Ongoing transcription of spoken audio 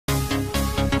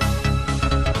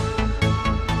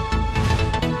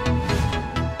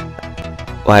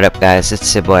What up guys,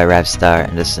 it's your boy Rapstar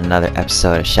and this is another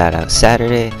episode of Shoutout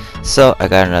Saturday. So I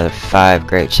got another 5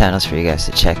 great channels for you guys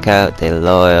to check out. They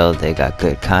loyal, they got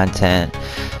good content.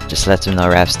 Just let them know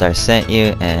Rapstar sent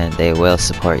you and they will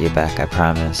support you back, I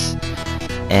promise.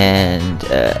 And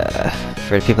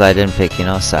for the people I didn't pick,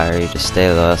 sorry, just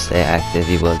stay loyal, stay active,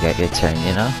 you will get your turn,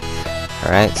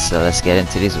 Alright, so let's get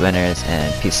into these winners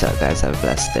and peace out guys, have a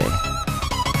blessed day.